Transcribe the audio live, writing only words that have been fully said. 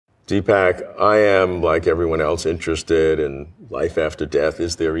Deepak, I am, like everyone else, interested in life after death.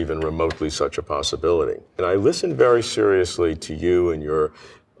 Is there even remotely such a possibility? And I listened very seriously to you and your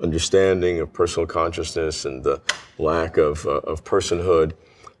understanding of personal consciousness and the lack of personhood.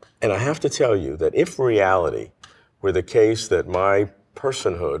 And I have to tell you that if reality were the case that my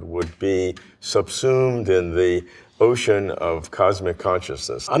personhood would be subsumed in the ocean of cosmic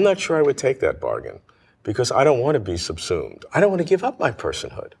consciousness, I'm not sure I would take that bargain because I don't want to be subsumed. I don't want to give up my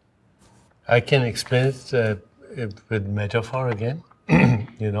personhood. I can explain it with metaphor again.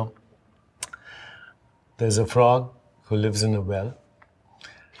 You know, there's a frog who lives in a well,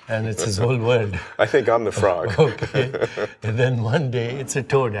 and it's his whole world. I think I'm the frog. Okay. And then one day, it's a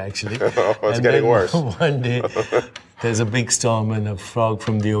toad actually. Oh, it's getting worse. One day, there's a big storm and a frog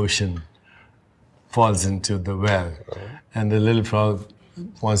from the ocean falls into the well. And the little frog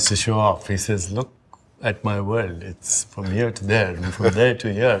wants to show off. He says, look at my world. It's from here to there, and from there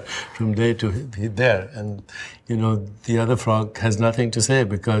to here, from there to there. And, you know, the other frog has nothing to say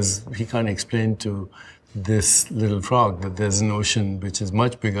because he can't explain to this little frog that there's an ocean which is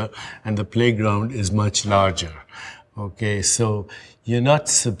much bigger and the playground is much larger. Okay, so you're not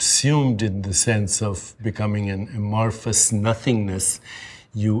subsumed in the sense of becoming an amorphous nothingness.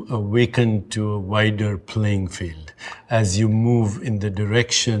 You awaken to a wider playing field as you move in the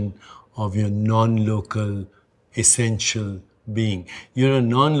direction of your non-local essential being. You're a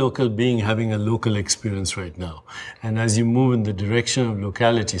non-local being having a local experience right now. And as you move in the direction of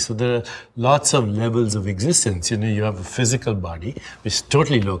locality, so there are lots of levels of existence. You know, you have a physical body, which is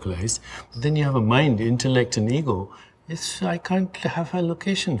totally localized, but then you have a mind, intellect, and ego. I can't have a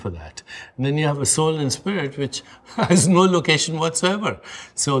location for that. And then you have a soul and spirit, which has no location whatsoever.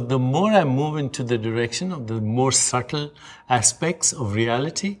 So the more I move into the direction of the more subtle aspects of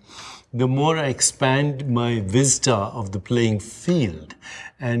reality, the more I expand my vista of the playing field.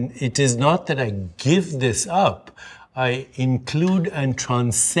 And it is not that I give this up, I include and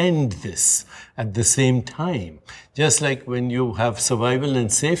transcend this at the same time. Just like when you have survival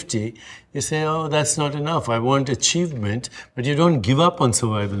and safety, you say, oh, that's not enough. I want achievement, but you don't give up on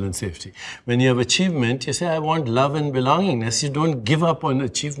survival and safety. When you have achievement, you say, I want love and belongingness. You don't give up on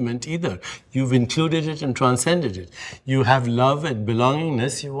achievement either. You've included it and transcended it. You have love and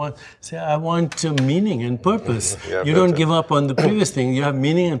belongingness. You say, I want meaning and purpose. Yeah, you don't give up on the previous thing. You have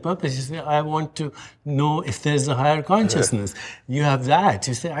meaning and purpose. You say, I want to know if there's a higher consciousness. You have that.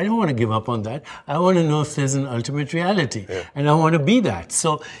 You say, I don't want to give up on that. I want to know if there's an ultimate reality. Yeah. And I want to be that.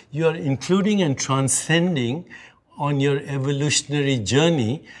 So you're including and transcending on your evolutionary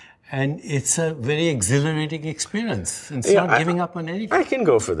journey, and it's a very exhilarating experience. It's not giving up on anything. I can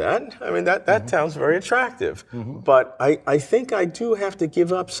go for that. I mean, that sounds very attractive. But I think I do have to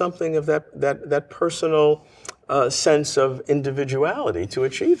give up something of that personal sense of individuality to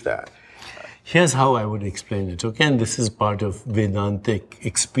achieve that. Here's how I would explain it, okay? And this is part of Vedantic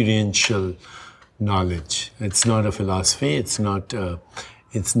experiential knowledge. It's not a philosophy, it's not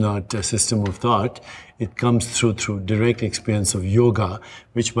a system of thought. It comes through direct experience of yoga,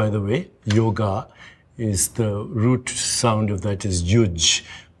 which, by the way, yoga is the root sound of that is yuj,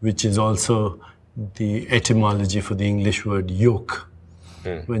 which is also the etymology for the English word yoke.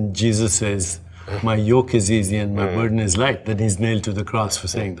 When Jesus says, my yoke is easy and my burden is light, then he's nailed to the cross for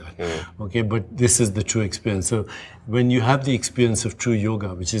saying that. Okay, but this is the true experience. So when you have the experience of true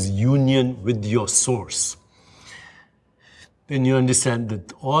yoga, which is union with your source, then you understand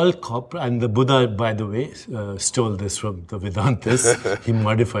that all and the Buddha, by the way, stole this from the Vedantas. He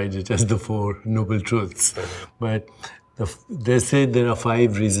modified it as the Four Noble Truths. But they say there are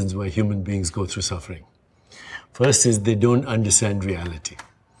 5 reasons why human beings go through suffering. First is they don't understand reality.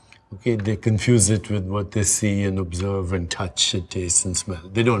 Okay, they confuse it with what they see and observe and touch and taste and smell.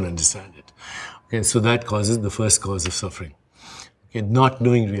 They don't understand it. Okay, so that causes the first cause of suffering. Okay, not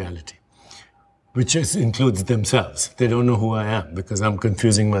knowing reality, which includes themselves. They don't know who I am because I'm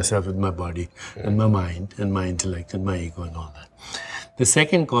confusing myself with my body and my mind and my intellect and my ego and all that. The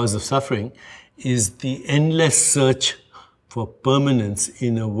second cause of suffering is the endless search for permanence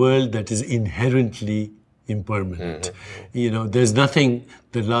in a world that is inherently impermanent. You know, there's nothing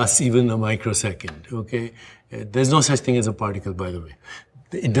that lasts even a microsecond, okay? There's no such thing as a particle, by the way.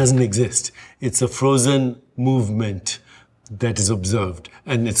 It doesn't exist. It's a frozen movement that is observed,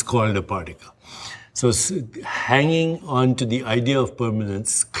 and it's called a particle. So hanging on to the idea of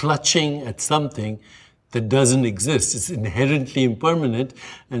permanence, clutching at something that doesn't exist. It's inherently impermanent,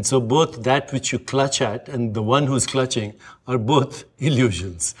 and so both that which you clutch at and the one who's clutching are both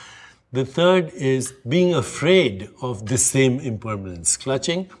illusions. The third is being afraid of the same impermanence,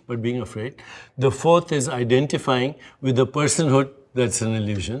 clutching but being afraid. The fourth is identifying with a personhood that's an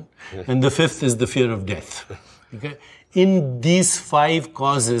illusion. And the fifth is the fear of death. Okay? In these 5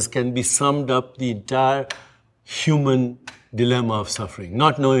 causes can be summed up the entire human dilemma of suffering.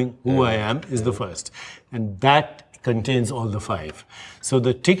 Not knowing who I am is the first. And that contains all the 5. So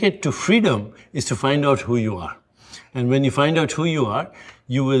the ticket to freedom is to find out who you are. And when you find out who you are,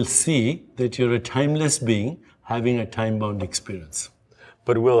 you will see that you're a timeless being having a time-bound experience.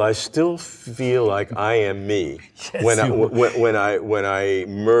 But will I still feel like I am me when I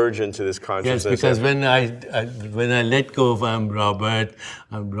merge into this consciousness? Yes, because when I let go of I'm Robert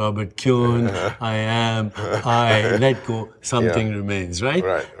Kuhn, I let go, something remains, right?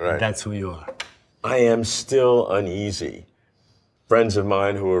 Right. That's who you are. I am still uneasy. Friends of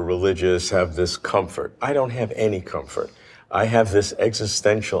mine who are religious have this comfort. I don't have any comfort. I have this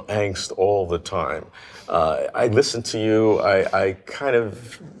existential angst all the time. I listen to you, I kind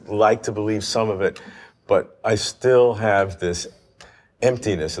of like to believe some of it, but I still have this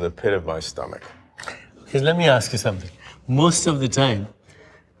emptiness in the pit of my stomach. Okay, let me ask you something. Most of the time,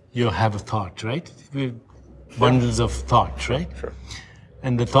 you have a thought, right? Bundles of thoughts, right? Sure.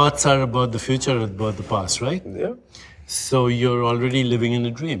 And the thoughts are about the future or about the past, right? Yeah. So you're already living in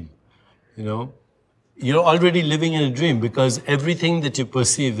a dream, you know? You're already living in a dream because everything that you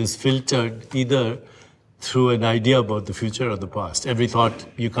perceive is filtered either through an idea about the future or the past. Every thought,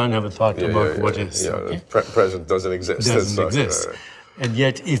 you can't have a thought about what is. Yeah, okay? the present doesn't exist. Doesn't exist. Right. And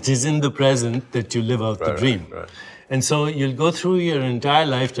yet it is in the present that you live out the dream. Right. And so you'll go through your entire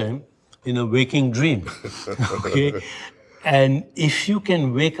lifetime in a waking dream, okay? And if you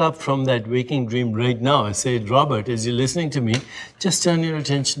can wake up from that waking dream right now and say, Robert, as you're listening to me, just turn your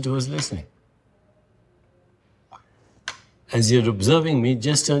attention to who's listening. As you're observing me,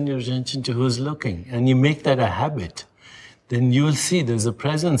 just turn your attention to who's looking. And you make that a habit, then you will see there's a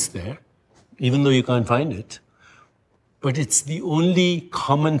presence there, even though you can't find it. But it's the only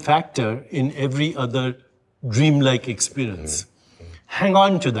common factor in every other dreamlike experience. Hang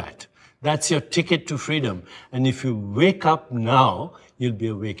on to that. That's your ticket to freedom. And if you wake up now, you'll be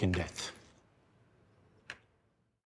awake in death.